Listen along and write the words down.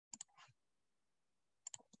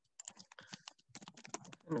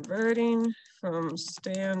Converting from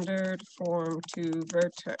standard form to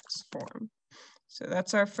vertex form. So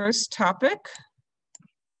that's our first topic.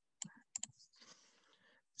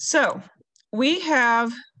 So we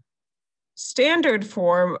have standard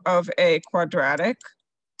form of a quadratic,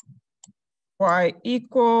 y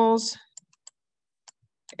equals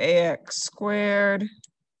ax squared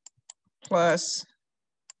plus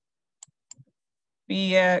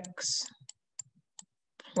bx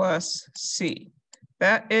plus c.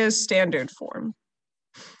 That is standard form.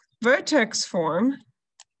 Vertex form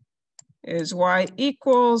is y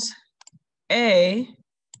equals a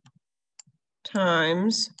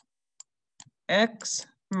times x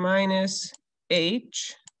minus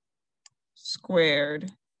h squared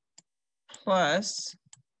plus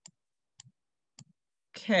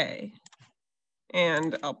k.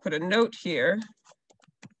 And I'll put a note here.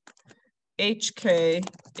 HK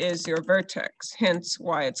is your vertex, hence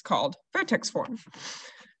why it's called vertex form.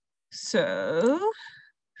 So,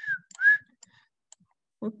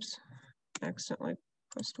 whoops, accidentally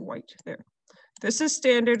pressed white there. This is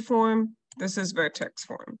standard form, this is vertex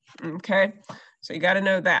form, okay? So you gotta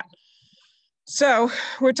know that. So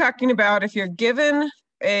we're talking about if you're given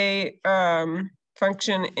a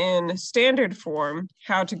function in standard form,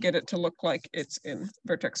 how to get it to look like it's in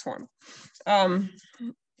vertex form.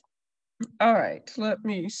 All right, let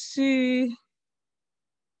me see.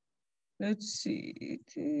 Let's see.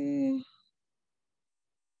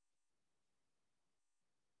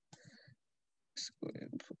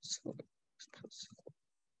 Squared plus 4x plus 4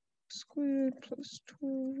 squared plus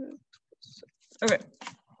 12x plus 7. Okay.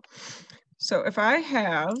 So if I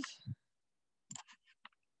have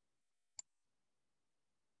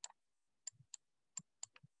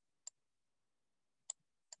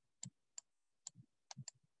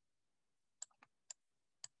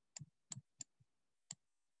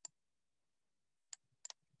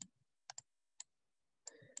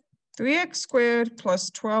three x squared plus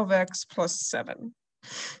 12x plus 7.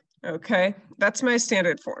 Okay, that's my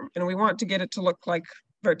standard form, and we want to get it to look like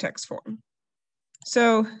vertex form.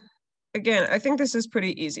 So again, I think this is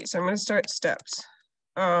pretty easy. So I'm going to start steps.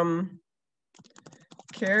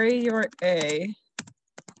 Carry your A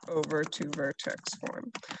over to vertex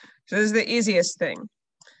form. So this is the easiest thing.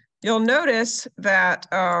 You'll notice that,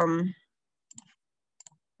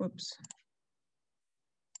 whoops.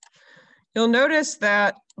 You'll notice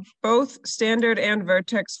that both standard and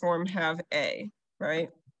vertex form have A, right?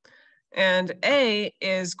 And A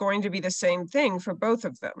is going to be the same thing for both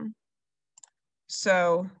of them.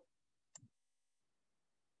 So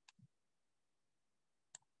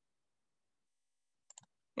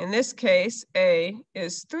in this case, A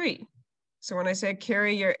is 3. So when I say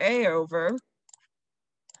carry your A over,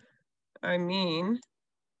 I mean,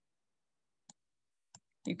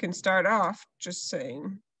 you can start off just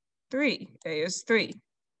saying 3. A is 3.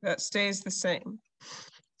 That stays the same.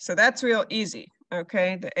 So that's real easy,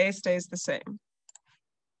 okay? The A stays the same.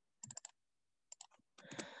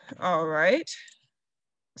 All right.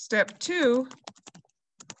 Step 2,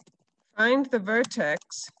 find the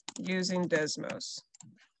vertex using Desmos.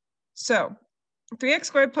 So 3x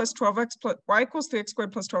squared plus 12x plus y equals 3x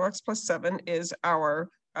squared plus 12x plus 7 is our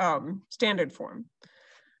standard form.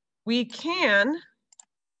 We can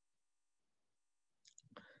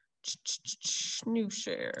new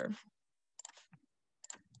share.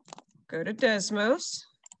 Go to Desmos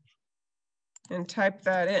and type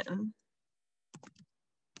that in.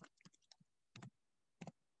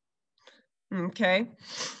 Okay,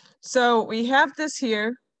 so we have this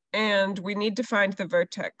here and we need to find the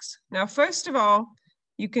vertex. Now, first of all,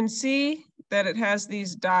 you can see that it has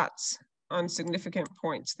these dots on significant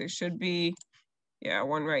points. There should be, yeah,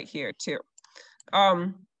 one right here too.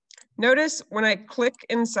 Notice when I click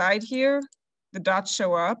inside here, the dots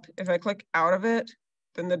show up. If I click out of it,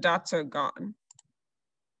 then the dots are gone.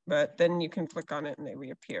 But then you can click on it and they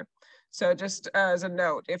reappear. So just as a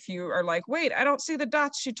note, if you are like, wait, I don't see the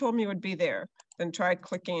dots she told me would be there, then try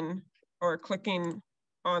clicking or clicking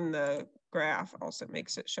on the graph also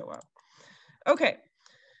makes it show up. Okay,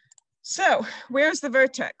 so where's the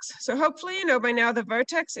vertex? So hopefully you know by now the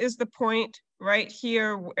vertex is the point right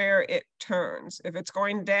here where it turns. If it's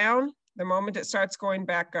going down, the moment it starts going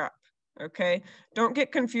back up. Okay, don't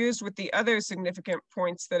get confused with the other significant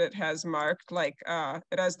points that it has marked, like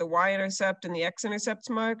it has the y-intercept and the x-intercepts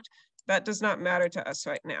marked. That does not matter to us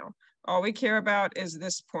right now. All we care about is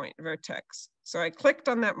this point, vertex. So I clicked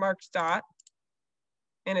on that marked dot,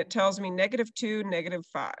 and it tells me -2,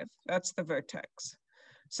 -5. That's the vertex.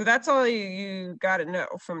 So that's all you got to know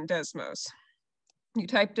from Desmos. You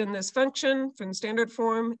typed in this function from standard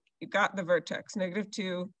form, you got the vertex,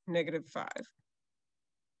 -2, -5.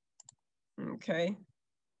 Okay.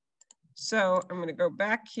 So I'm going to go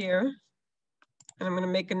back here and I'm going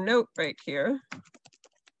to make a note right here.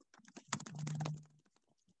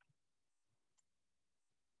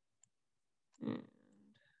 And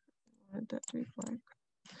I wanted that to be black.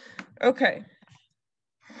 Okay.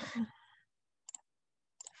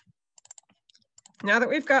 Now that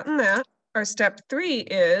we've gotten that, our step 3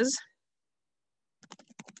 is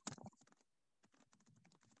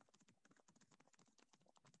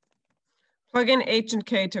plug in H and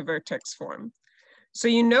K to vertex form. So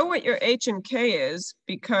you know what your H and K is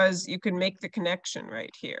because you can make the connection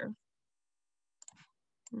right here.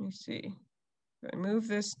 Let me see. If I move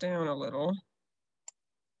this down a little,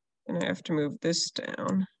 and I have to move this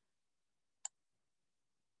down.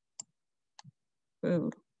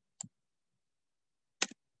 Ooh.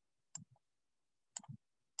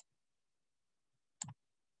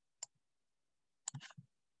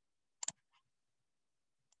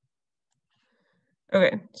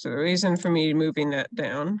 Okay, so the reason for me moving that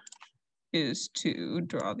down is to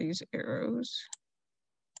draw these arrows.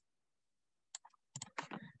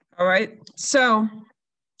 All right, so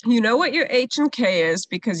you know what your H and K is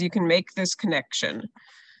because you can make this connection.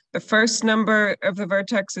 The first number of the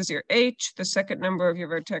vertex is your H, the second number of your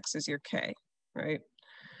vertex is your K, right?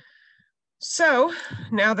 So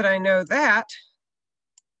now that I know that,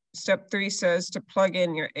 step 3 says to plug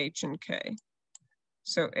in your H and K.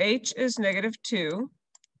 So H is -2.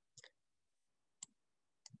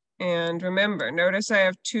 And remember, notice I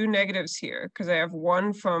have 2 negatives here because I have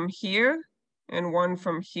one from here and one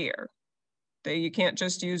from here. You can't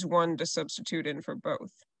just use one to substitute in for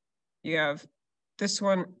both. You have this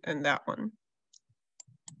one and that one.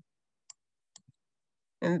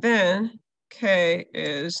 And then K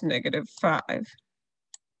is -5.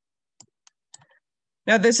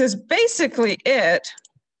 Now this is basically it,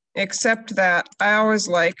 except that I always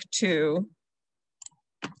like to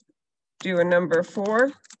do a number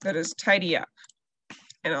 4 that is tidy up.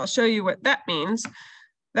 And I'll show you what that means.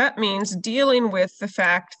 That means dealing with the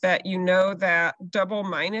fact that you know that double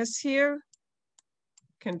minus here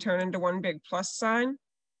can turn into one big plus sign,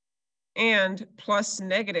 and plus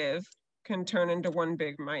negative can turn into one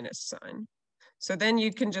big minus sign. So then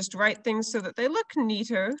you can just write things so that they look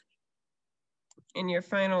neater in your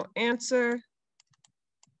final answer.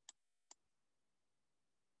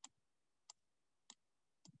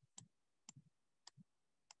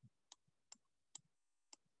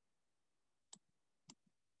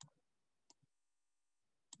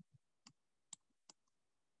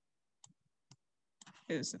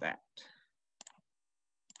 Is that.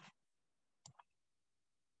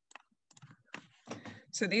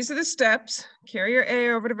 So these are the steps. Carry your A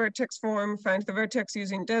over to vertex form, find the vertex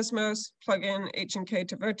using Desmos, plug in H and K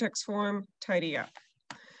to vertex form, tidy up.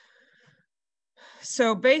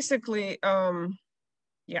 So basically,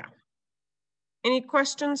 yeah. Any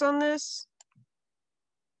questions on this?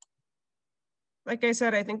 Like I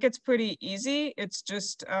said, I think it's pretty easy. It's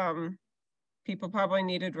just people probably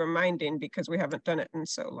needed reminding because we haven't done it in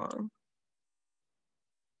so long.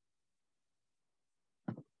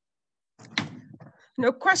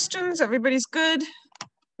 No questions, everybody's good,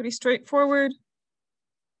 pretty straightforward.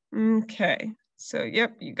 Okay, so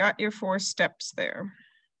yep, you got your 4 steps there.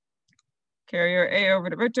 Carry your A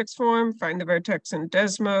over to vertex form, find the vertex in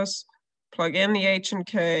Desmos, plug in the H and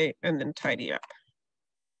K, and then tidy up.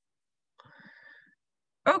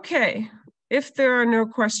 Okay, if there are no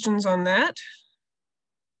questions on that,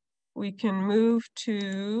 we can move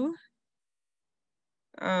to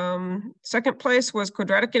second place was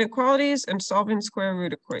quadratic inequalities and solving square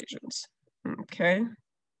root equations. Okay.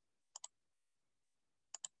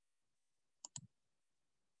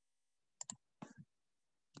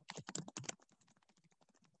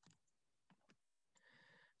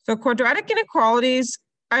 So quadratic inequalities,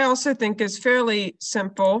 I also think is fairly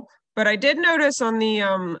simple, but I did notice on the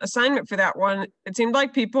assignment for that one, it seemed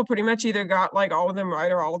like people pretty much either got like all of them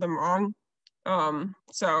right or all of them wrong.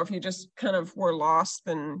 So if you just kind of were lost,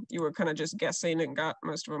 then you were kind of just guessing and got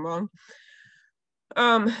most of them wrong.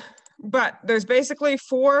 But there's basically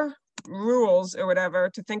 4 rules or whatever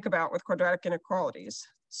to think about with quadratic inequalities.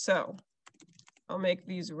 So I'll make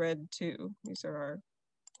these red too. These are our,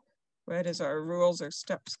 red is our rules or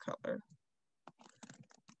steps color.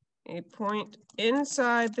 A point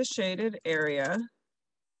inside the shaded area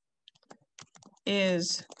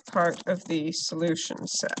is part of the solution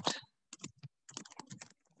set.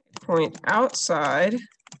 A point outside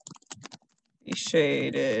the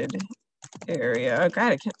shaded area.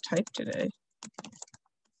 God, I can't type today.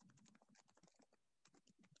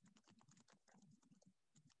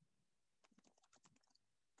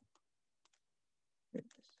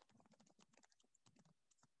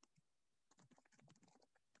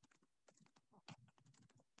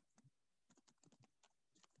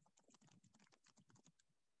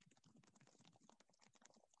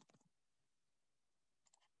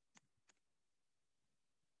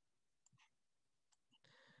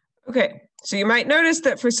 Okay, so you might notice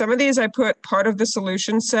that for some of these I put part of the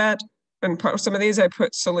solution set, and some of these I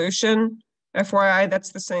put solution. FYI,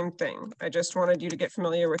 that's the same thing. I just wanted you to get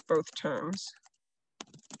familiar with both terms.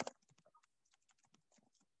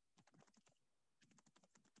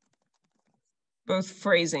 Both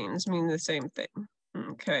phrasings mean the same thing.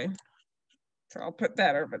 Okay, so I'll put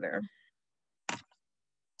that over there.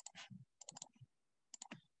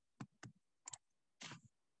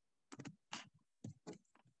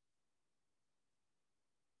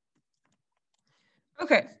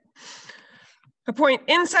 Okay. A point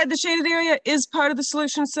inside the shaded area is part of the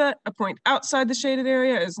solution set. A point outside the shaded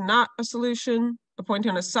area is not a solution. A point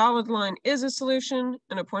on a solid line is a solution,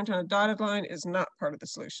 and a point on a dotted line is not part of the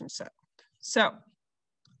solution set. So,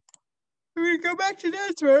 we go back to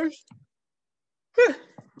that first.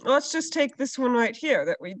 Let's just take this one right here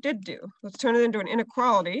that we did do. Let's turn it into an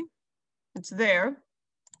inequality. It's there.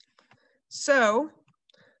 So,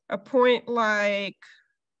 a point like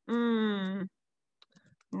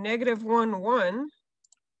 -1, 1,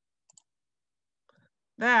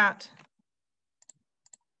 that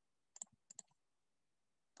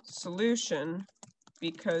solution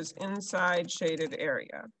because inside shaded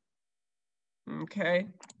area. Okay,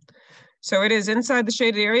 so it is inside the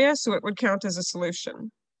shaded area, so it would count as a solution.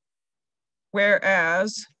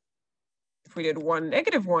 Whereas if we did 1,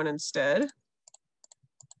 -1 instead,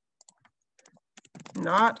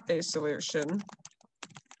 not a solution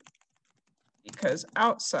because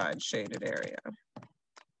outside shaded area.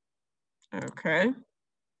 Okay.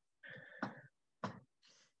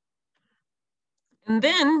 And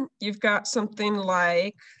then you've got something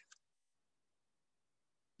like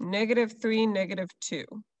 -3,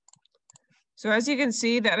 -2. So as you can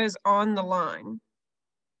see, that is on the line.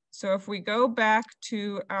 So if we go back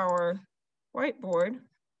to our whiteboard,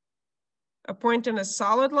 a point on a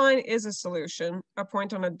solid line is a solution. A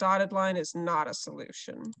point on a dotted line is not a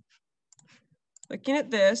solution. Looking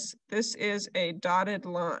at this, this is a dotted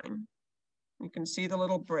line. You can see the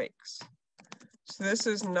little breaks. So this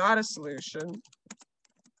is not a solution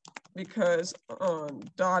because on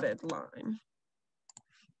dotted line.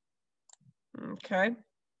 Okay.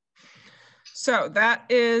 So that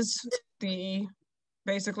is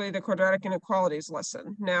basically the quadratic inequalities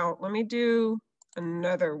lesson. Now let me do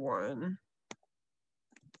another one.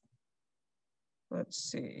 Let's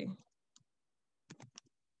see.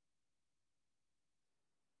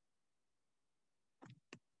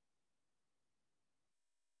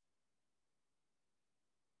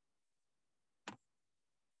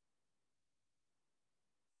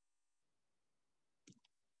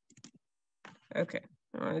 Okay,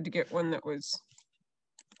 I wanted to get one that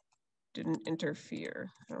didn't interfere.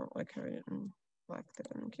 I don't like having it in black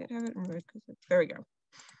then. Can't have it in red because there we go.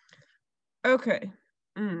 Okay,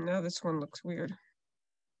 now this one looks weird.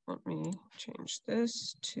 Let me change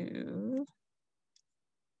this to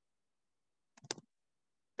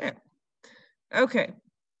there. Okay,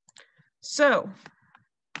 so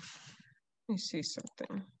let me see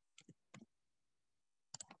something.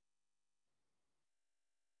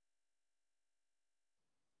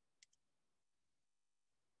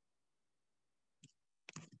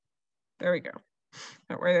 There we go.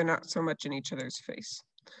 That way they're not so much in each other's face.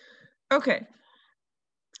 Okay,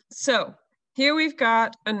 so here we've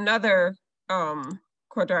got another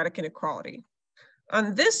quadratic inequality.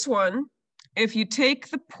 On this one, if you take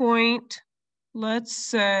the point, let's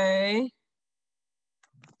say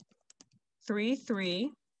 3,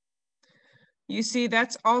 3, you see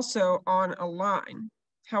that's also on a line.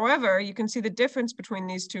 However, you can see the difference between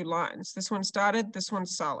these two lines. This one's dotted, this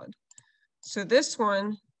one's solid. So this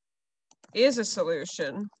one is a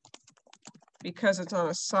solution because it's on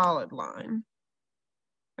a solid line.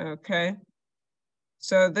 Okay.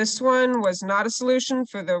 So this one was not a solution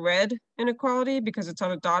for the red inequality because it's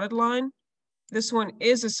on a dotted line. This one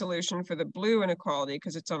is a solution for the blue inequality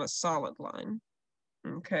because it's on a solid line.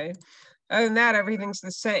 Okay. Other than that, everything's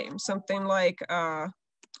the same. Something like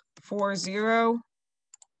 4, 0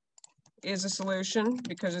 is a solution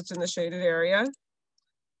because it's in the shaded area.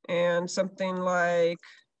 And something like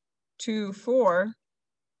 2, 4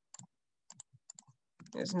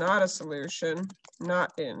 is not a solution,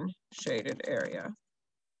 not in shaded area.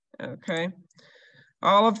 Okay.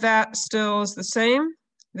 All of that still is the same.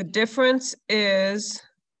 The difference is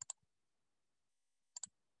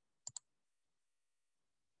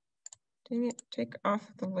dang it, take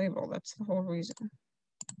off the label. That's the whole reason.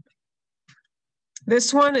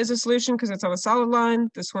 This one is a solution because it's on a solid line.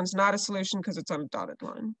 This one's not a solution because it's on a dotted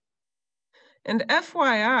line. And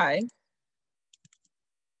FYI,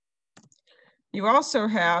 you also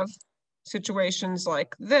have situations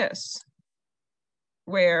like this.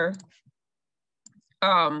 where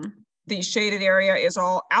the shaded area is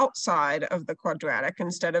all outside of the quadratic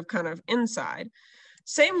instead of kind of inside.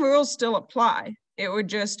 Same rules still apply. It would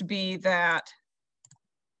just be that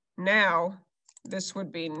now this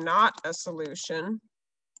would be not a solution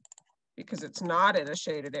because it's not in a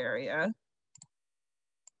shaded area.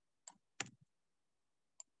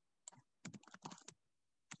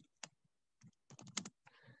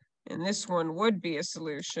 And this one would be a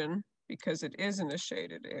solution because it is in a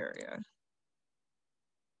shaded area.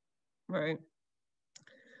 Right?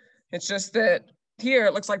 It's just that here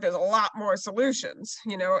it looks like there's a lot more solutions.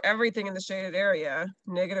 You know, everything in the shaded area,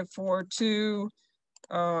 -4, 2,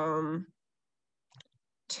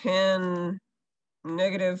 10,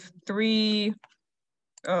 -3,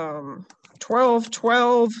 12,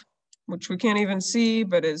 12, which we can't even see,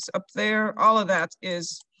 but is up there. All of that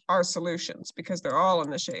is our solutions because they're all in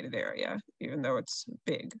the shaded area, even though it's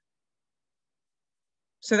big.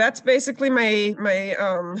 So that's basically my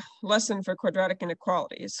lesson for quadratic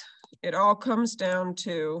inequalities. It all comes down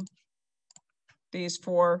to these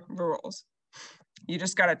 4 rules. You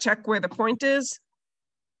just got to check where the point is.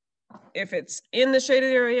 If it's in the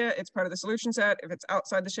shaded area, it's part of the solution set. If it's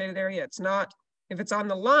outside the shaded area, it's not. If it's on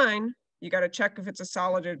the line, you got to check if it's a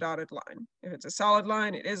solid or dotted line. If it's a solid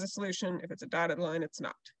line, it is a solution. If it's a dotted line, it's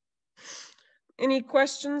not. Any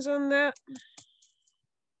questions on that?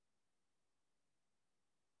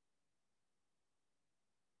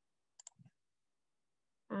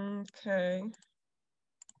 Okay.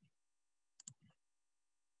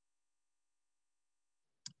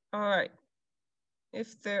 All right.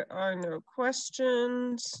 If there are no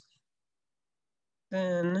questions,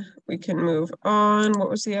 then we can move on. What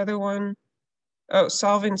was the other one? Oh,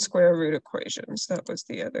 solving square root equations. That was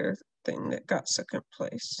the other thing that got second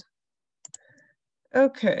place.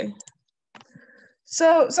 Okay.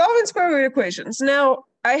 So solving square root equations. Now,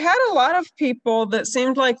 I had a lot of people that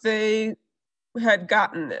seemed like they had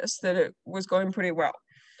gotten this, that it was going pretty well.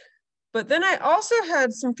 But then I also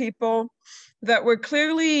had some people that were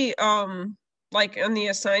clearly, like in the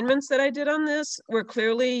assignments that I did on this, were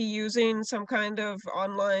clearly using some kind of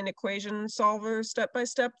online equation solver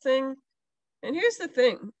step-by-step thing. And here's the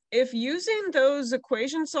thing, if using those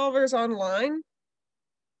equation solvers online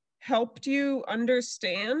helped you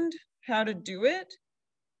understand how to do it,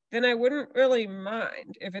 then I wouldn't really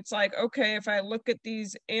mind. If it's like, okay, if I look at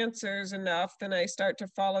these answers enough, then I start to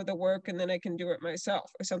follow the work and then I can do it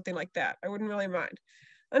myself or something like that. I wouldn't really mind.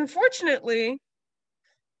 Unfortunately,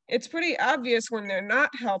 it's pretty obvious when they're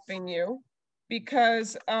not helping you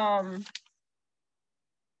because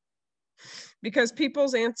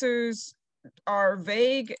people's answers are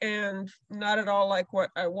vague and not at all like what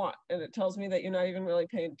I want. And it tells me that you're not even really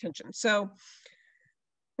paying attention. So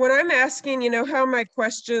when I'm asking, you know, how my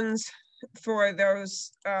questions for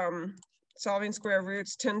those solving square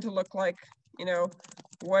roots tend to look like, you know,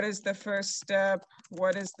 what is the first step?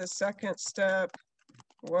 What is the second step?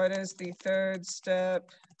 What is the third step?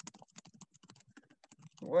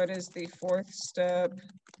 What is the fourth step?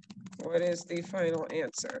 What is the final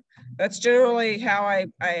answer? That's generally how I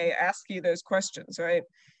ask you those questions, right?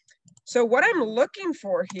 So what I'm looking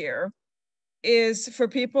for here is for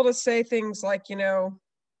people to say things like, you know,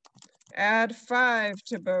 add 5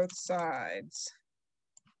 to both sides.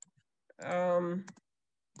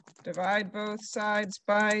 Divide both sides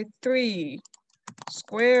by 3.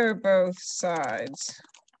 Square both sides.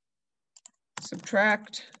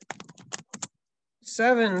 Subtract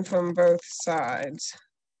 7 from both sides.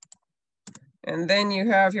 And then you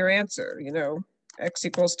have your answer, you know, x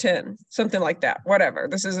equals 10, something like that, whatever.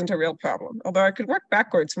 This isn't a real problem, although I could work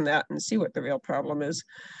backwards from that and see what the real problem is.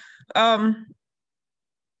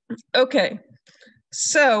 Okay,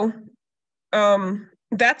 so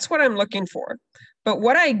that's what I'm looking for. But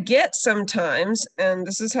what I get sometimes, and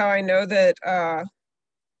this is how I know that,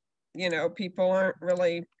 you know, people aren't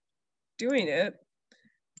really doing it,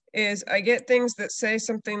 is I get things that say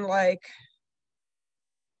something like,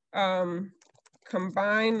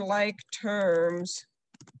 combine like terms,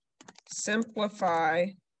 simplify.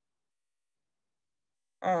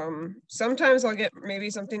 Sometimes I'll get maybe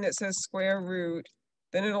something that says square root,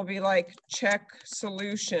 then it'll be like check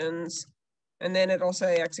solutions, and then it'll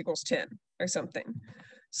say x equals 10 or something.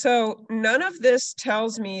 So none of this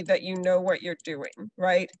tells me that you know what you're doing,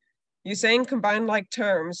 right? You're saying combine like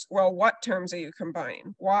terms. Well, what terms are you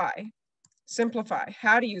combining? Why? Simplify.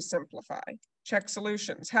 How do you simplify? Check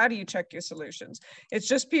solutions. How do you check your solutions? It's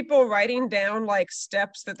just people writing down like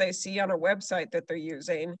steps that they see on a website that they're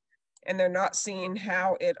using, and they're not seeing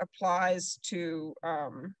how it applies to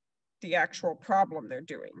the actual problem they're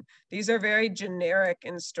doing. These are very generic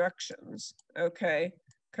instructions, okay?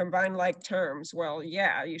 Combine like terms. Well,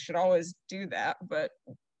 yeah, you should always do that, but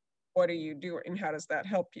what are you doing? How does that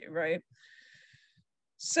help you, right?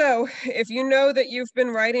 So if you know that you've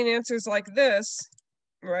been writing answers like this,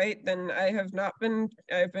 right, then I've been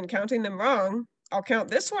counting them wrong. I'll count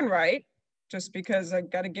this one right, just because I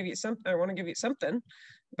got to give you something. I want to give you something,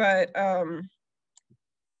 but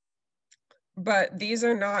these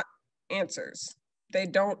are not answers. They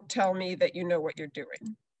don't tell me that you know what you're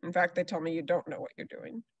doing. In fact, they tell me you don't know what you're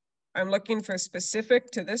doing. I'm looking for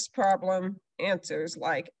specific to this problem answers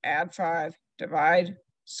like add 5, divide,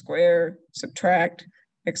 square, subtract,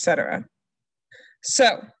 etc.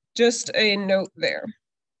 So just a note there.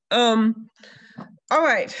 All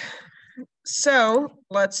right, so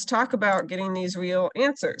let's talk about getting these real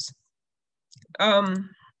answers.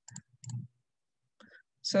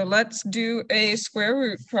 So let's do a square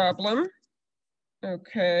root problem.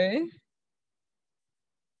 Okay.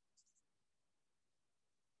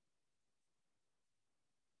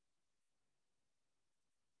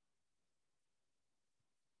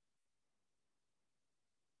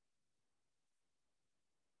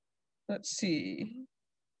 Let's see.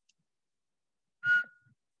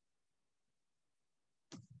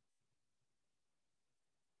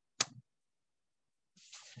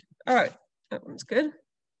 All right, that one's good.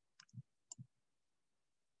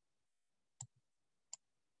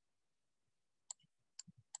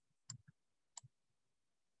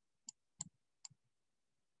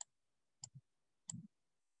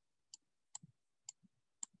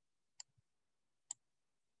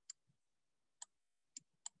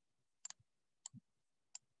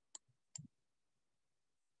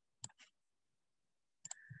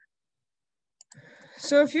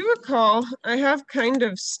 So if you recall, I have kind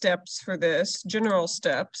of steps for this, general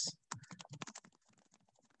steps.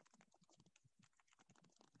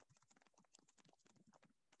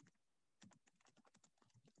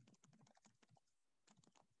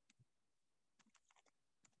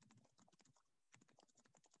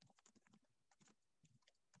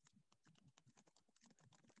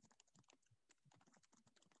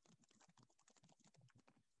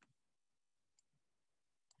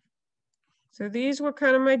 So these were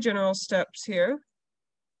kind of my general steps here.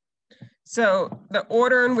 So the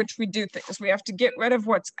order in which we do things, we have to get rid of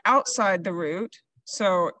what's outside the root.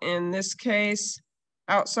 So in this case,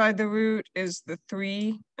 outside the root is the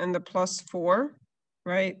 3 and the +4,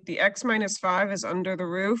 right? The x minus 5 is under the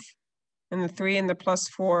roof, and the 3 and the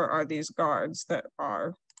 +4 are these guards that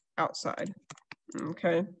are outside,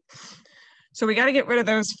 okay? So we got to get rid of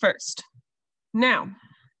those first. Now,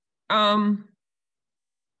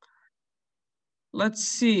 let's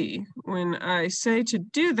see, when I say to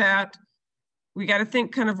do that, we got to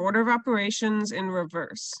think kind of order of operations in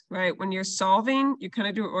reverse, right? When you're solving, you kind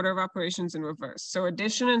of do order of operations in reverse. So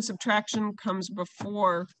addition and subtraction comes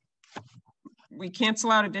before, we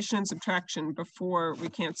cancel out addition and subtraction before we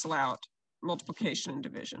cancel out multiplication and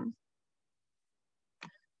division.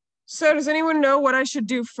 So does anyone know what I should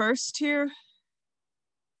do first here?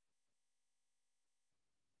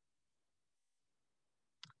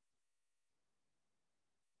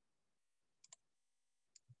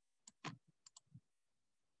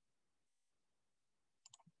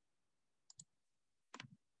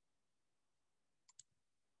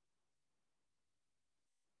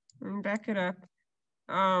 Let me back it up.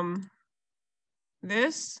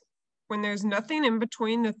 This, when there's nothing in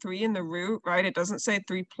between the 3 and the root, right? It doesn't say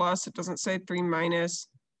 3 plus, it doesn't say 3 minus.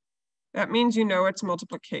 That means you know it's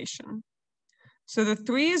multiplication. So the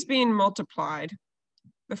 3 is being multiplied.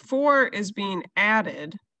 The 4 is being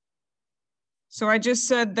added. So I just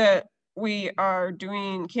said that we are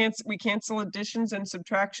doing, we cancel additions and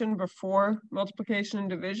subtraction before multiplication and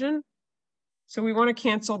division. So we want to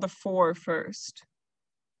cancel the 4 first.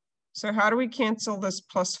 So how do we cancel this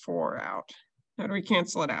 +4 out? How do we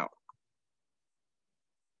cancel it out?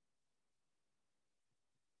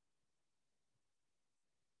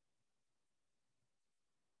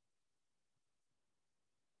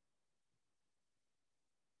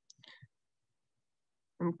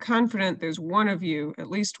 I'm confident there's one of you, at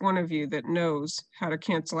least one of you, that knows how to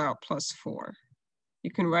cancel out +4.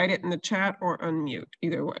 You can write it in the chat or unmute,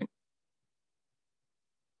 either way.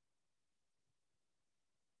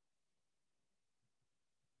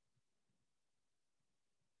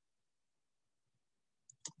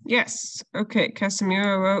 Yes, okay,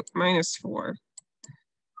 Casimiro wrote -4.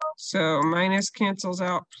 So minus cancels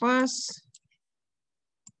out plus.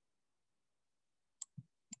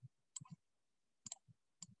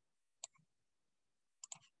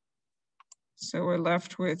 So we're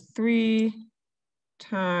left with 3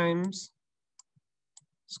 times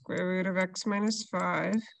square root of x minus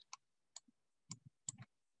 5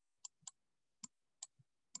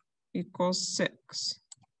 equals 6.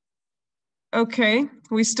 Okay,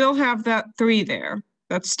 we still have that 3 there.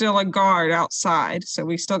 That's still a guard outside, so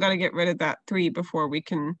we still got to get rid of that 3 before we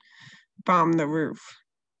can bomb the roof.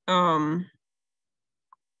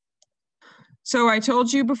 So I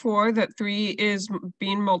told you before that 3 is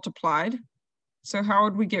being multiplied. So how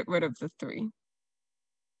would we get rid of the 3?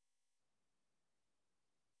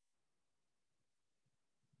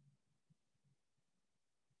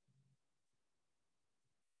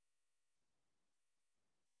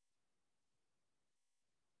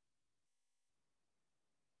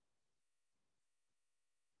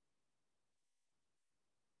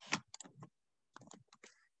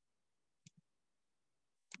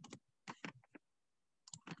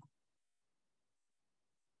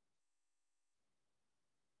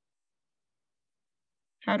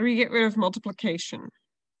 How do we get rid of multiplication?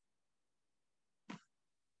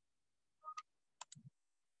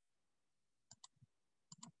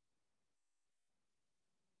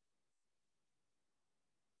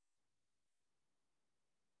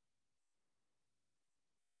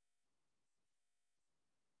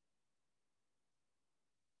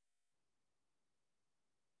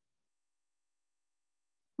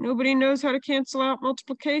 Nobody knows how to cancel out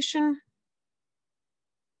multiplication?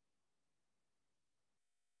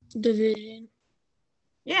 Division.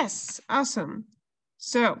 Yes, awesome.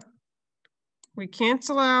 So we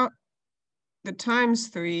cancel out the times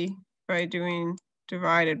 3 by doing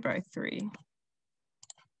divided by 3.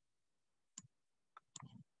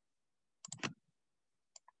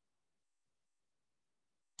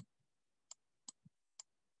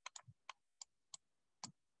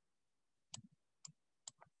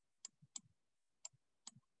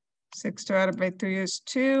 Six divided by 3 is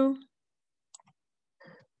 2.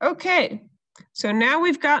 Okay, so now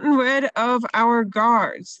we've gotten rid of our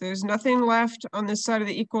guards. There's nothing left on this side of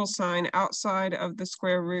the equal sign outside of the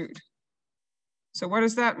square root. So what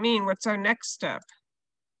does that mean? What's our next step?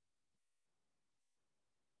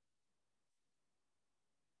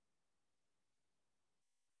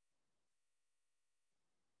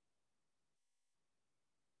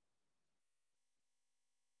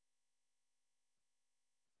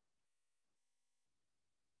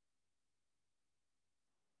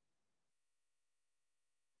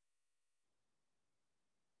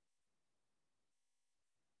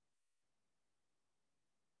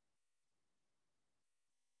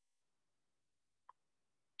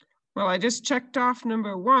 Well, I just checked off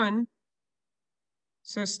number 1.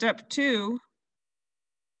 So step 2,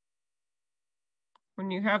 when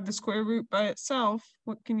you have the square root by itself,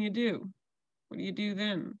 what can you do? What do you do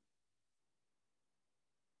then?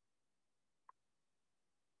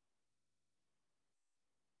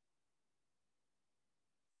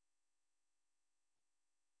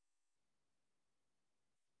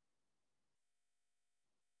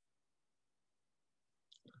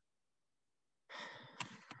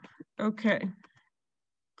 Okay.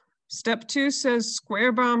 Step 2 says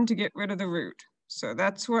square bomb to get rid of the root. So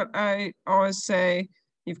that's what I always say.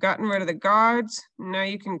 You've gotten rid of the guards. Now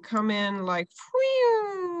you can come in like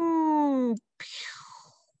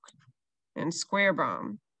and square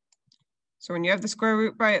bomb. So when you have the square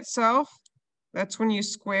root by itself, that's when you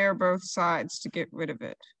square both sides to get rid of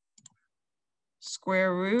it.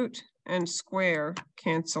 Square root and square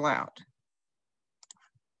cancel out.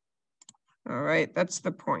 All right, that's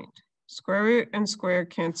the point. Square root and square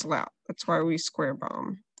cancel out. That's why we square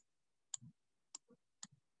bomb.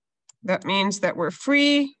 That means that we're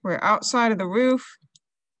free, we're outside of the roof.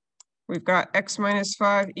 We've got x minus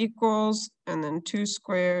 5 equals, and then 2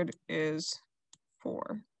 squared is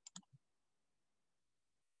 4.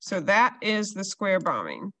 So that is the square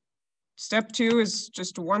bombing. Step 2 is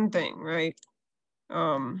just one thing, right?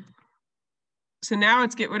 So now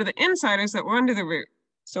let's get rid of the insiders that were under the root.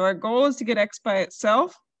 So our goal is to get x by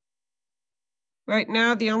itself. Right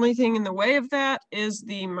now, the only thing in the way of that is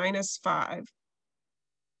the minus 5.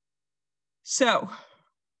 So,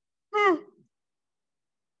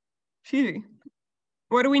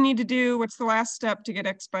 what do we need to do? What's the last step to get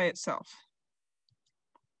x by itself?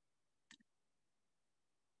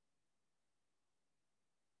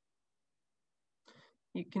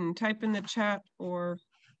 You can type in the chat or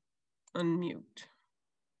unmute.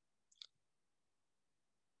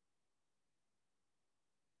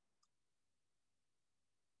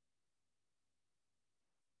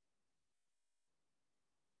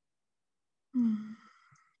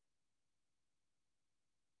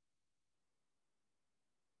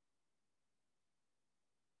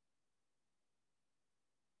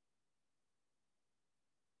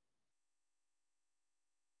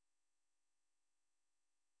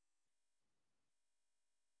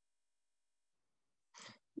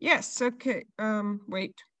 Yes, okay,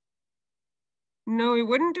 wait. No, we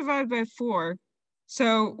wouldn't divide by 4.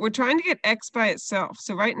 So we're trying to get x by itself.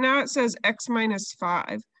 So right now it says x minus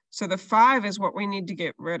 5. So the 5 is what we need to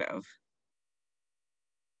get rid of.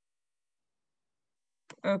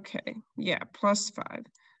 Okay, yeah, plus 5.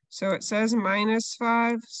 So it says minus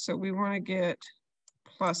 5, so we want to get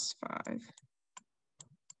plus 5.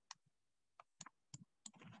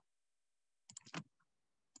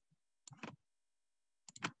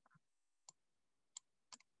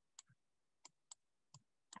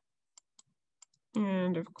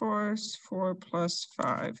 And of course, 4 plus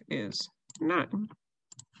 5 is 9.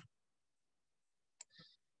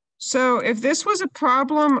 So if this was a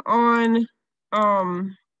problem on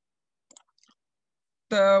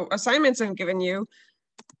the assignments I've given you,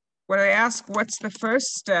 when I ask what's the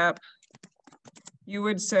first step, you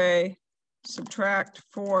would say subtract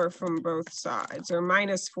 4 from both sides, or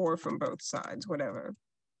minus 4 from both sides, whatever.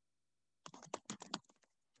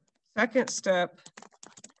 Second step,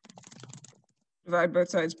 divide both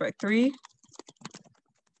sides by 3.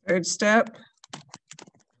 Third step,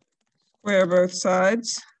 square both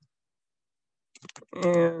sides.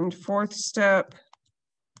 And fourth step,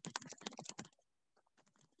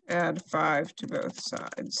 add 5 to both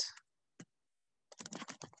sides.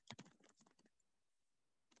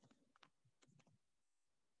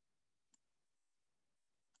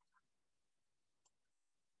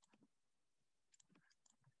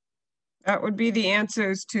 That would be the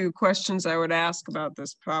answers to questions I would ask about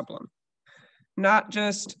this problem. Not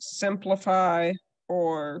just simplify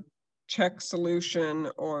or check solution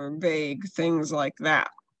or vague things like that,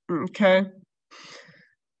 okay?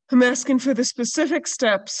 I'm asking for the specific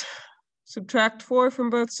steps. Subtract 4 from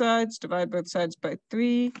both sides, divide both sides by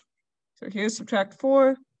 3. So here's subtract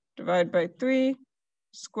 4, divide by 3,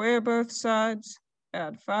 square both sides,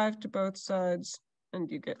 add 5 to both sides,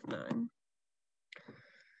 and you get 9.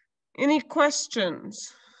 Any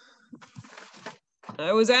questions?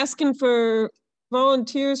 I was asking for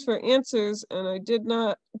volunteers for answers and I did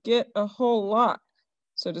not get a whole lot.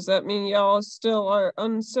 So does that mean y'all still are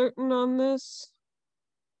uncertain on this?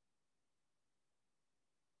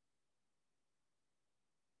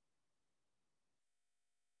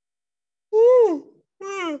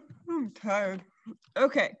 I'm tired.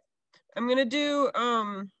 Okay, I'm gonna do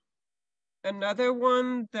another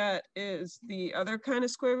one that is the other kind of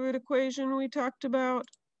square root equation we talked about.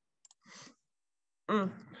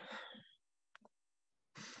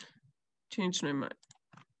 Changed my mind.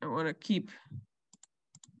 I want to keep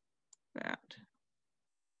that.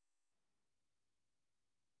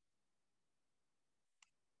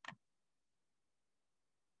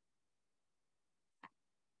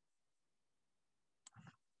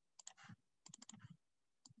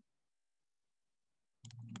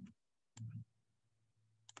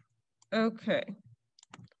 Okay.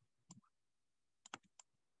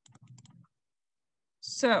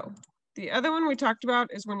 So the other one we talked about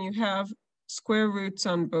is when you have square roots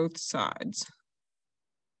on both sides.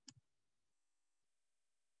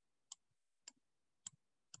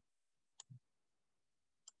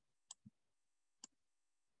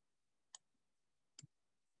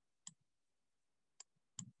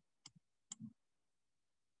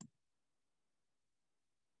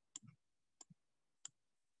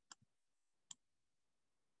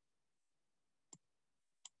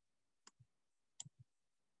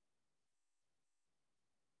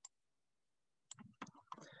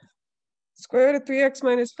 Square root of 3x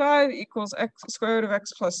minus 5 equals x square root of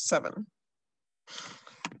x plus 7.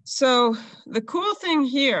 So the cool thing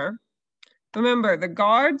here, remember the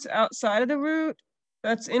guards outside of the root,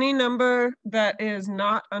 that's any number that is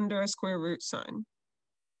not under a square root sign.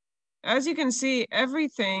 As you can see,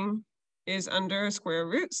 everything is under a square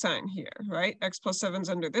root sign here, right? X plus 7 is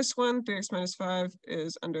under this one, 3x minus 5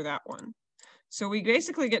 is under that one. So we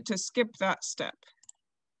basically get to skip that step.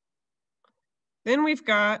 Then we've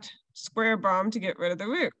got square bomb to get rid of the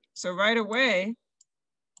root. So right away,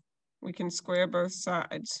 we can square both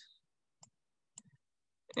sides.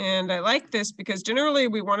 And I like this because generally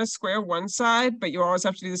we want to square one side, but you always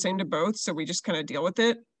have to do the same to both. So we just kind of deal with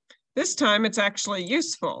it. This time it's actually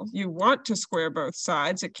useful. You want to square both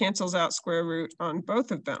sides. It cancels out square root on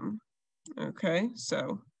both of them. Okay,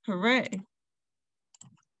 so hooray.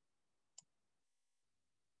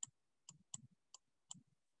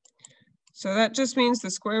 So that just means the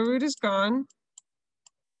square root is gone.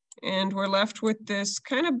 And we're left with this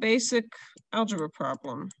kind of basic algebra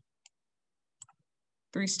problem.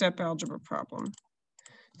 3-step algebra problem.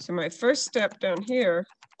 So my first step down here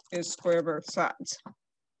is square both sides.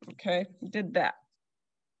 Okay, did that.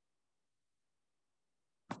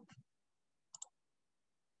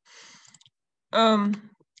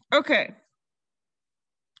 Okay.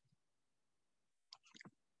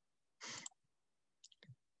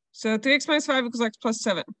 So 3x minus 5 equals x plus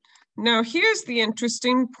 7. Now here's the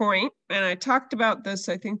interesting point, and I talked about this,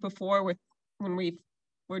 I think, before when we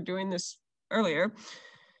were doing this earlier.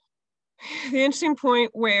 The interesting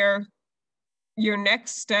point where your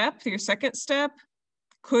next step, your second step,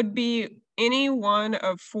 could be any one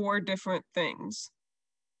of 4 different things.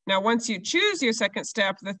 Now, once you choose your second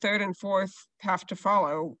step, the third and fourth have to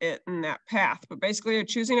follow it in that path. But basically, you're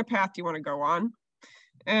choosing a path you want to go on.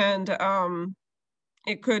 And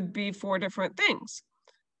it could be 4 different things.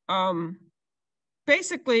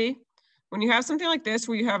 Basically, when you have something like this,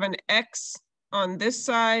 where you have an x on this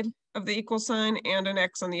side of the equal sign and an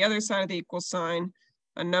x on the other side of the equal sign,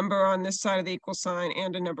 a number on this side of the equal sign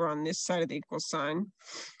and a number on this side of the equal sign,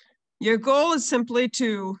 your goal is simply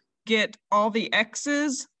to get all the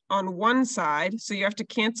x's on one side. So you have to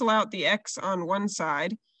cancel out the x on one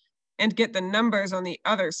side and get the numbers on the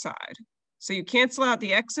other side. So you cancel out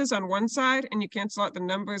the x's on one side and you cancel out the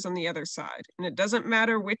numbers on the other side. And it doesn't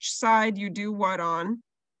matter which side you do what on,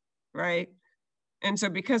 right? And so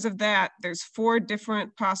because of that, there's 4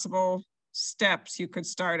 different possible steps you could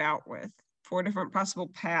start out with, 4 different possible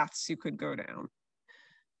paths you could go down.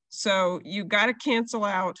 So you got to cancel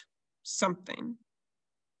out something.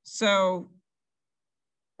 So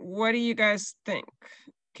what do you guys think?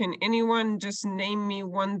 Can anyone just name me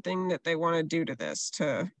one thing that they want to do to this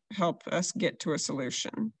to help us get to a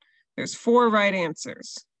solution? There's 4 right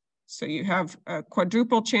answers. So you have a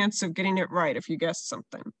quadruple chance of getting it right if you guess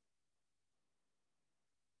something.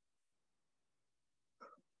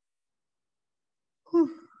 Whew.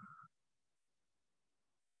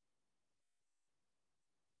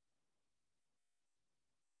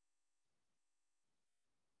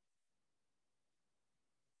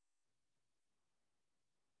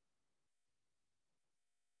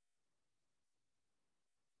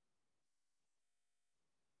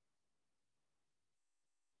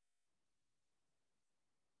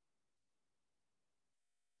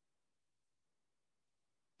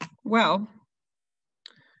 Well,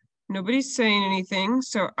 nobody's saying anything,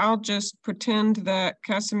 so I'll just pretend that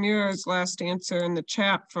Casimiro's last answer in the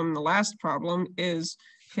chat from the last problem is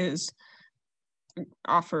his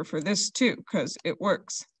offer for this too, because it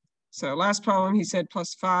works. So last problem, he said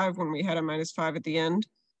 +5 when we had a -5 at the end.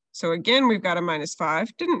 So again, we've got a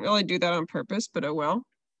 -5. Didn't really do that on purpose, but oh well.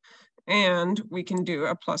 And we can do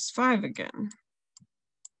a +5 again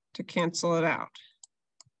to cancel it out.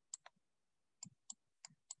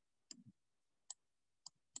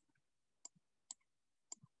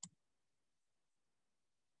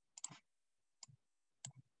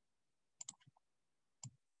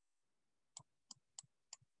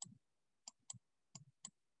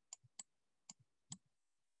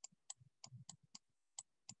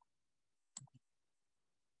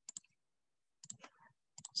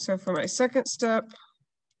 So for my second step,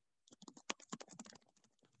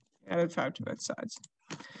 added 5 to both sides.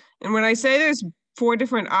 And when I say there's 4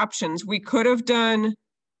 different options, we could have done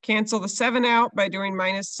cancel the 7 out by doing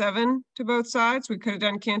 -7 to both sides. We could have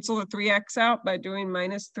done cancel the 3x out by doing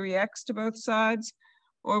 -3x to both sides.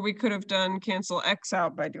 Or we could have done cancel x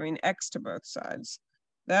out by doing x to both sides.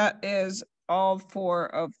 That is all 4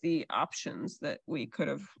 of the options that we could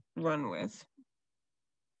have run with.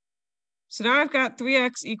 So now I've got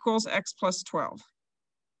 3x equals x plus 12.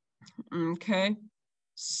 Okay,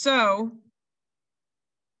 so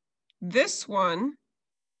this one,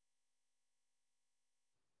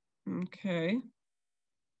 okay,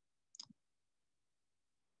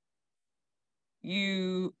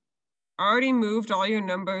 you already moved all your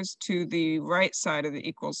numbers to the right side of the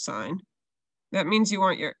equals sign. That means you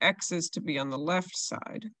want your x's to be on the left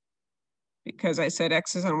side, because I said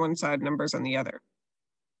x's on one side, numbers on the other.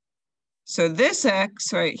 So this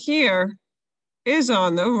x right here is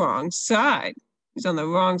on the wrong side. He's on the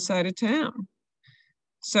wrong side of town.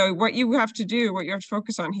 So what you have to do, what you have to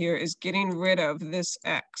focus on here is getting rid of this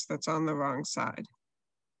x that's on the wrong side.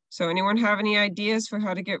 So anyone have any ideas for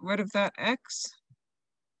how to get rid of that x?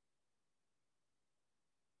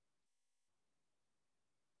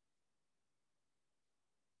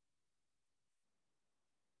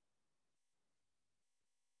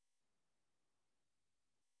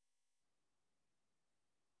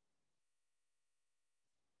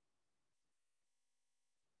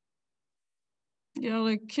 Y'all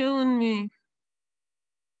are killing me.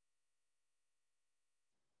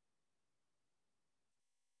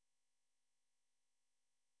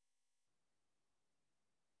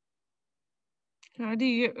 How do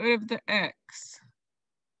you get rid of the x?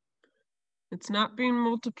 It's not being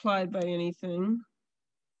multiplied by anything.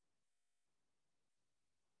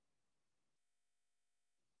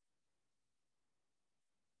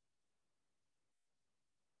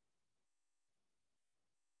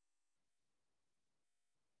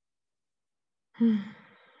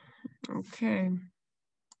 Okay.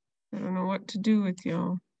 I don't know what to do with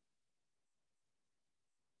y'all.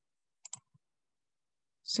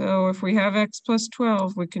 So if we have x plus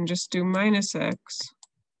 12, we can just do minus x.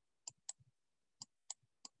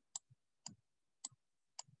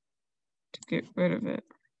 To get rid of it.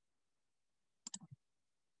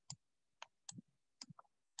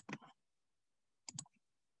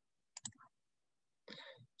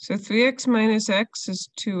 So 3x minus x is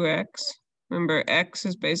 2x. Remember, x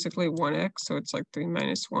is basically 1x, so it's like 3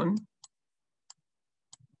 minus 1.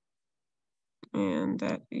 And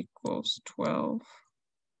that equals 12.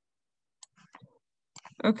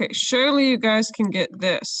 Okay, surely you guys can get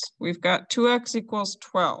this. We've got 2x equals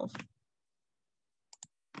 12.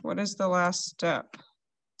 What is the last step?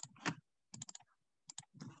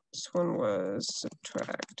 This one was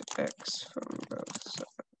subtract x from both sides.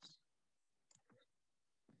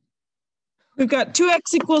 We've got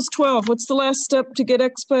 2x equals 12. What's the last step to get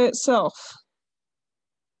x by itself?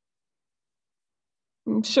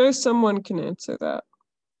 I'm sure someone can answer that.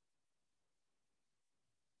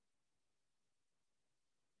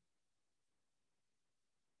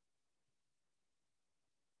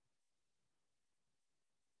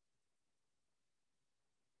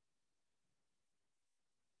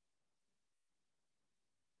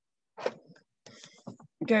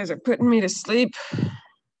 You guys are putting me to sleep.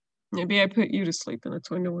 Maybe I put you to sleep and that's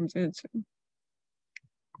why no one's answering.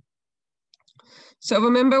 So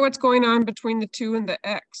remember what's going on between the 2 and the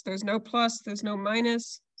x. There's no plus, there's no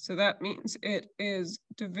minus. So that means it is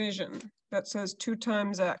division. That says 2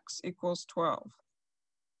 times x equals 12.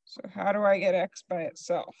 So how do I get x by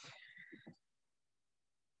itself?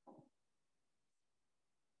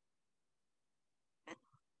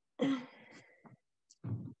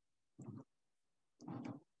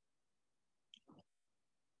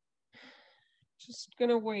 Just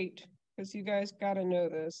gonna wait because you guys gotta know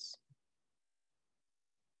this.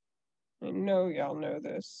 I know y'all know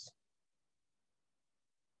this.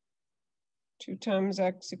 2 times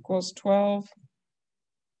x equals 12.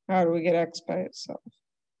 How do we get x by itself?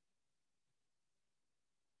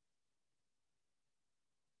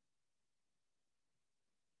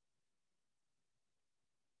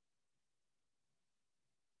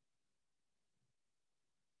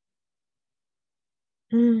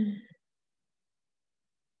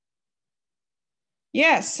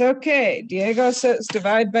 Yes, okay. Diego says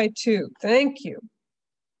divide by 2. Thank you.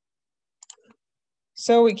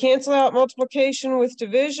 So we cancel out multiplication with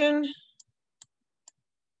division.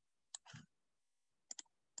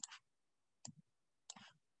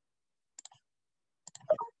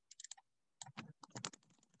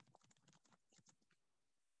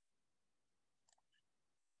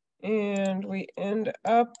 And we end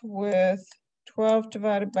up with 12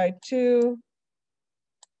 divided by 2,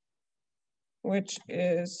 which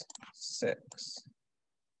is 6.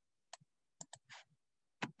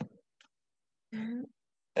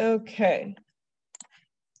 Okay.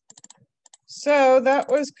 So that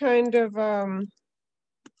was kind of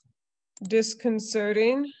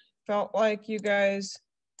disconcerting. Felt like you guys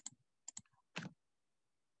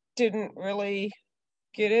didn't really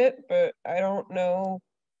get it, but I don't know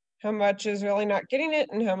how much is really not getting it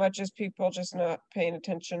and how much is people just not paying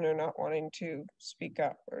attention or not wanting to speak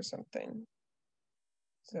up or something.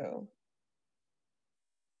 So,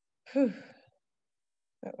 whew,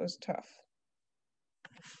 that was tough.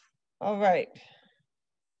 All right.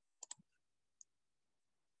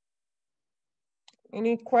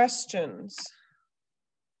 Any questions?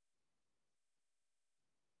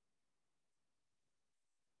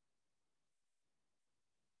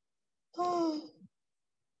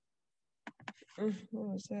 What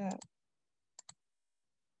was that?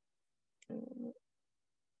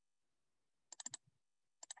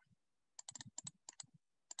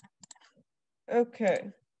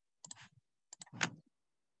 Okay.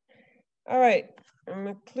 All right,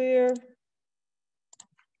 I'm clear.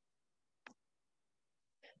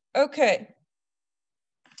 Okay.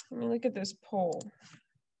 Let me look at this poll.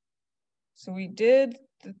 So we did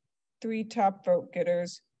the 3 top vote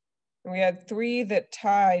getters. And we had 3 that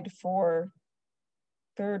tied for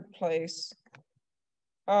 3rd place.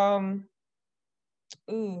 Ooh,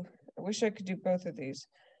 I wish I could do both of these.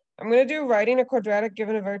 I'm going to do writing a quadratic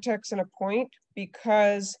given a vertex and a point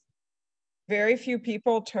because very few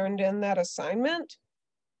people turned in that assignment,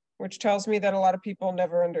 which tells me that a lot of people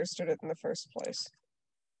never understood it in the first place.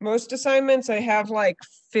 Most assignments, I have like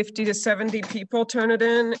 50 to 70 people turn it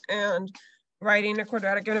in, and writing a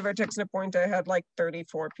quadratic given a vertex and a point, I had like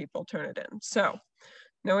 34 people turn it in. So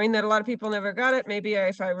knowing that a lot of people never got it, maybe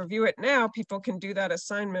if I review it now, people can do that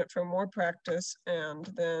assignment for more practice and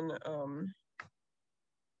then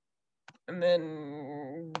and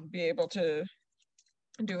then be able to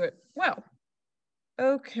do it well.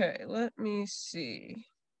 Okay, let me see.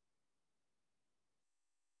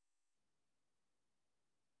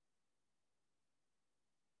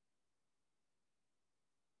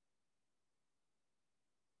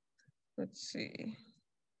 Let's see.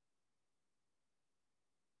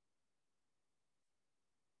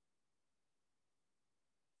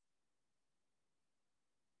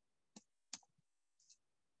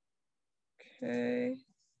 Okay.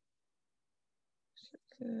 So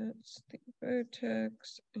that's the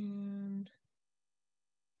vertex and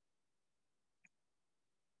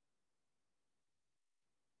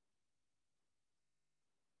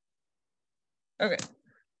okay.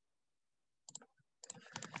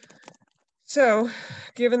 So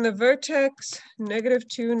given the vertex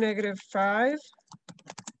 -2, -5,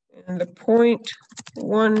 and the point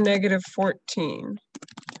 1, -14,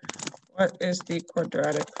 what is the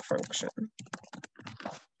quadratic function?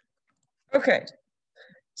 Okay,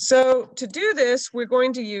 so to do this, we're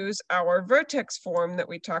going to use our vertex form that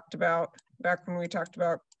we talked about back when we talked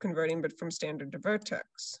about converting but from standard to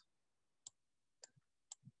vertex.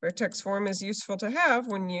 Vertex form is useful to have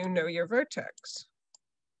when you know your vertex.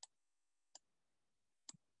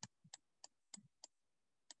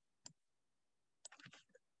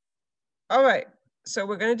 All right, so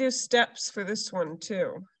we're going to do steps for this one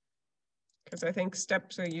too, because I think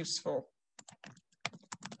steps are useful.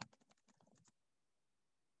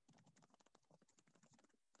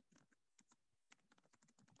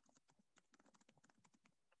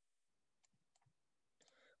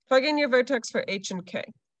 Plug in your vertex for H and K.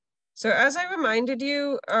 So as I reminded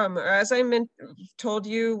you, or as I told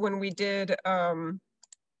you when we did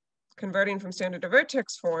converting from standard to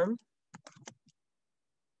vertex form,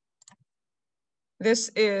 this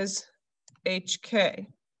is HK,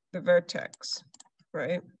 the vertex,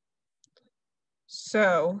 right?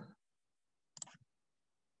 So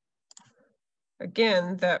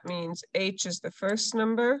again, that means H is the first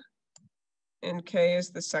number and K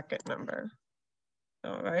is the second number.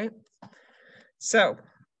 All right. So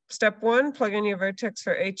step 1, plug in your vertex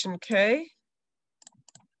for H and K.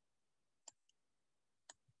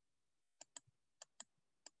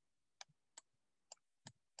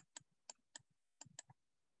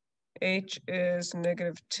 H is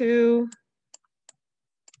 -2.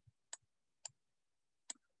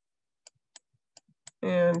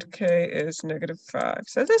 And K is -5.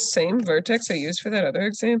 Is that the same vertex I used for that other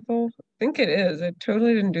example? I think it is. I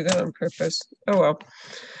totally didn't do that on purpose. Oh well.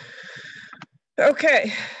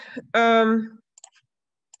 Okay.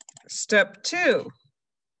 Step 2.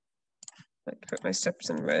 I put my steps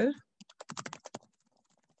in red.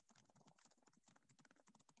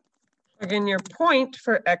 Plug in your point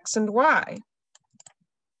for X and Y.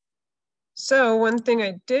 So one thing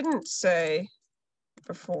I didn't say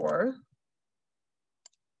before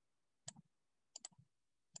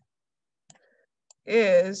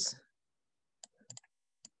is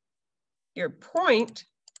your point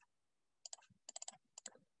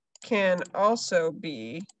can also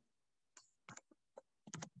be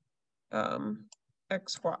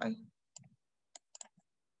XY.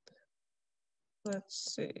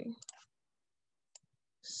 Let's see.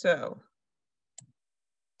 So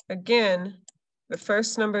again, the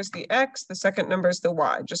first number is the X, the second number is the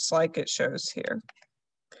Y, just like it shows here.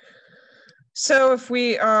 So if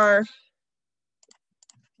we are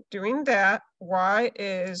doing that, Y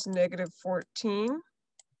is -14.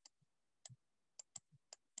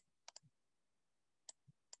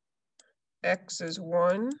 X is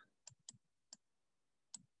 1.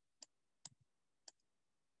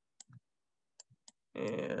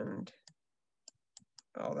 And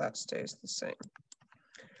all that stays the same.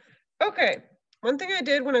 Okay, one thing I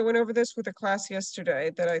did when I went over this with a class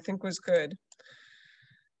yesterday that I think was good.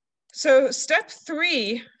 So step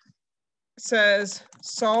 3 says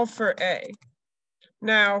solve for A.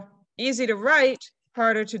 Now, easy to write,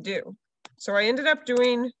 harder to do. So I ended up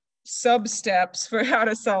doing sub-steps for how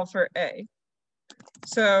to solve for A.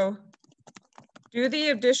 So do the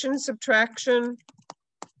addition, subtraction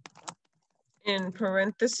in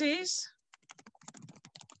parentheses.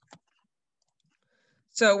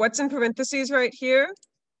 So what's in parentheses right here?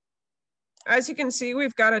 As you can see,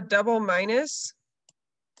 we've got a double minus.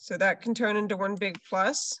 So that can turn into one big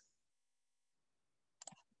plus.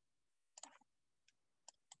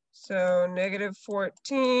 So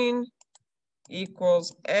 -14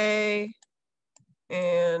 equals A,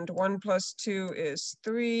 and 1 + 2 is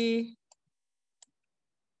 3.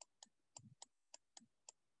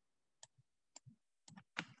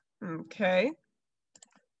 Okay.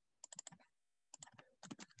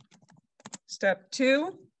 Step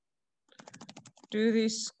 2,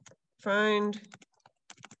 find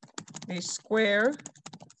the square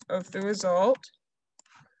of the result.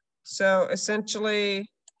 So essentially,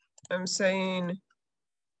 I'm saying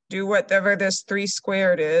do whatever this 3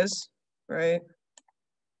 squared is, right?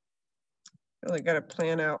 Really got to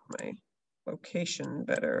plan out my location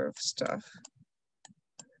better of stuff.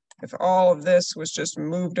 If all of this was just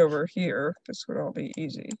moved over here, this would all be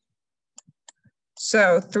easy.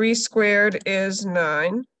 So 3 squared is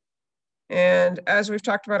 9. And as we've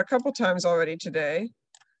talked about a couple times already today,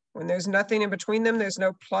 when there's nothing in between them, there's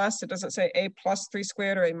no plus. It doesn't say a plus 3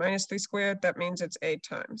 squared or a minus 3 squared. That means it's a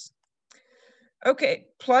times. Okay,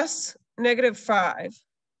 plus -5.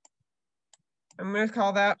 I'm going to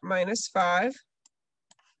call that -5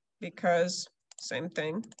 because same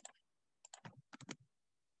thing.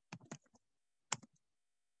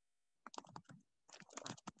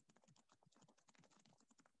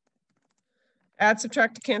 Add,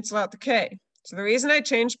 subtract to cancel out the k. So the reason I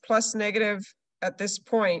changed plus negative at this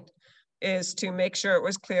point is to make sure it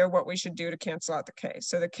was clear what we should do to cancel out the k.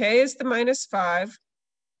 So the k is the -5.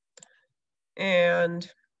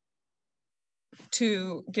 And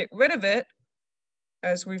to get rid of it,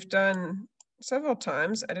 as we've done several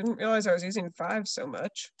times, I didn't realize I was using 5 so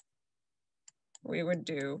much. We would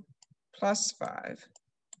do +5.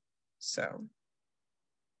 So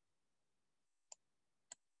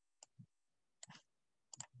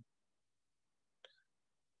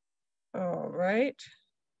all right.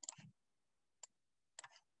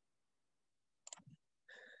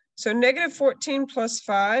 So -14 plus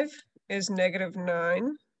 5 is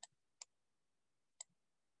 -9.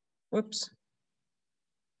 Whoops.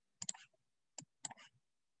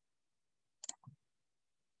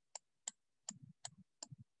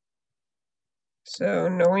 So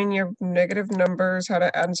knowing your negative numbers, how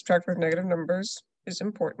to add and subtract with negative numbers is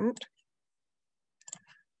important.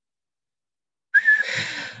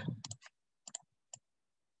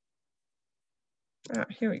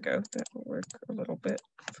 Here we go. That will work a little bit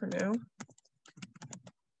for now.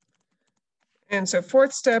 And so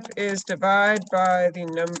fourth step is divide by the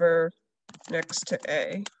number next to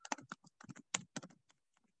a.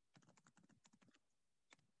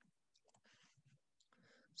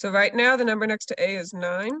 So right now the number next to a is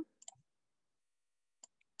 9.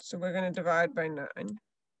 So we're going to divide by 9.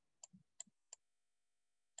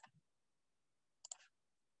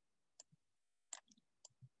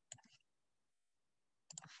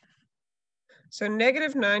 So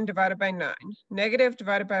 -9 divided by 9. Negative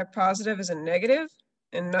divided by a positive is a negative,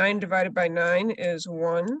 and 9 divided by 9 is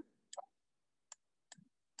 1.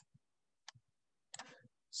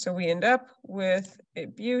 So we end up with a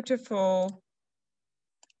beautiful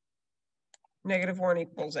 -1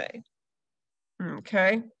 equals a.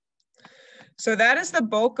 Okay. So that is the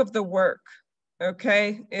bulk of the work,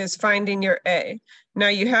 okay, is finding your a. Now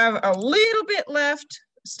you have a little bit left,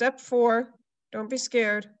 step 4. Don't be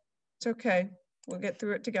scared. It's okay. We'll get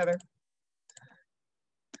through it together.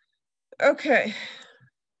 Okay.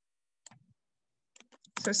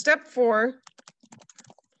 So step 4,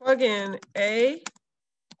 plug in a,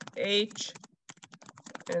 h,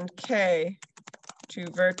 and k to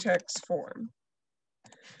vertex form.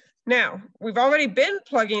 Now, we've already been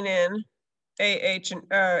plugging in h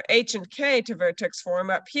and k to vertex form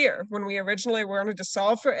up here. When we originally wanted to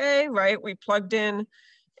solve for a, right, we plugged in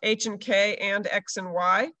h and k and x and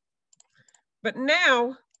y. But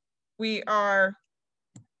now we are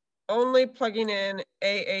only plugging in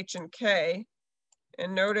a, h, and k.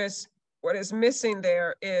 And notice what is missing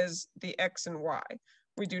there is the x and y.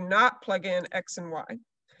 We do not plug in x and y.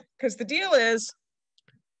 Because the deal is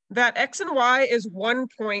that x and y is 1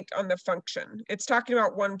 point on the function. It's talking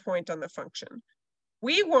about 1 point on the function.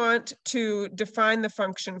 We want to define the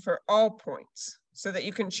function for all points so that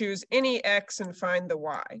you can choose any x and find the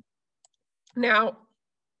y. Now,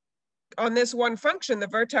 on this one function, the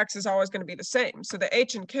vertex is always going to be the same. So the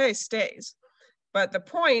h and k stays. But the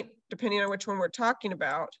point, depending on which one we're talking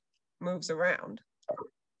about, moves around.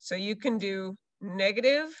 So you can do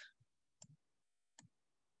negative.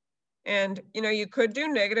 And, you know, you could do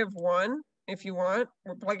 -1 if you want.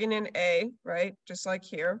 We're plugging in a, right? Just like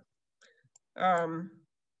here. And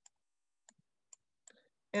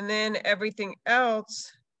then everything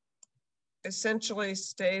else essentially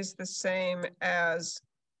stays the same as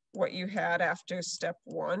what you had after step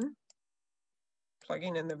 1,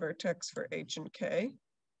 plugging in the vertex for h and k.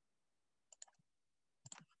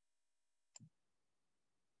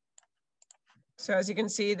 So as you can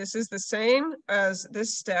see, this is the same as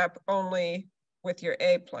this step, only with your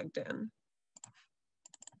a plugged in.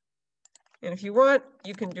 And if you want,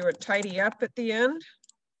 you can do a tidy up at the end.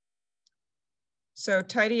 So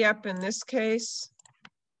tidy up in this case,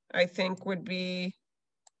 I think would be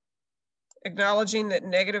acknowledging that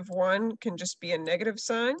 -1 can just be a negative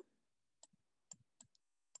sign.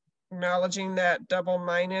 Acknowledging that double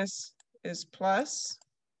minus is plus.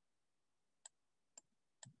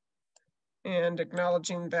 And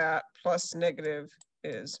acknowledging that plus negative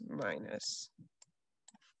is minus.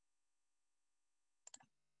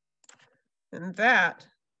 And that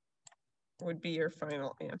would be your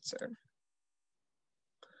final answer.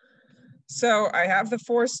 So I have the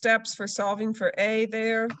 4 steps for solving for A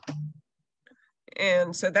there.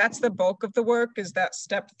 And so that's the bulk of the work, is that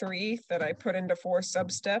step 3 that I put into 4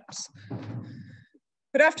 sub-steps.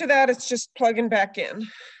 But after that, it's just plugging back in.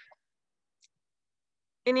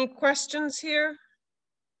 Any questions here?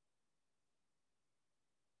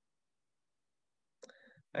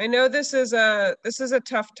 I know this is a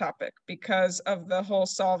tough topic because of the whole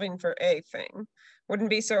solving for A thing. Wouldn't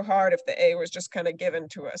be so hard if the A was just kind of given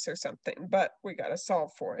to us or something, but we got to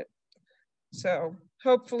solve for it. So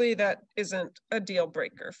hopefully that isn't a deal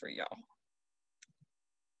breaker for y'all.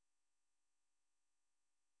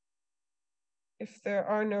 If there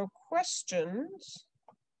are no questions,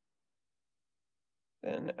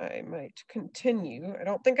 then I might continue. I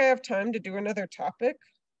don't think I have time to do another topic,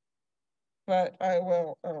 but I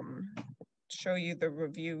will show you the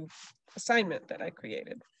review assignment that I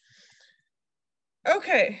created.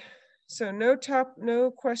 Okay, so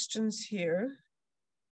no questions here.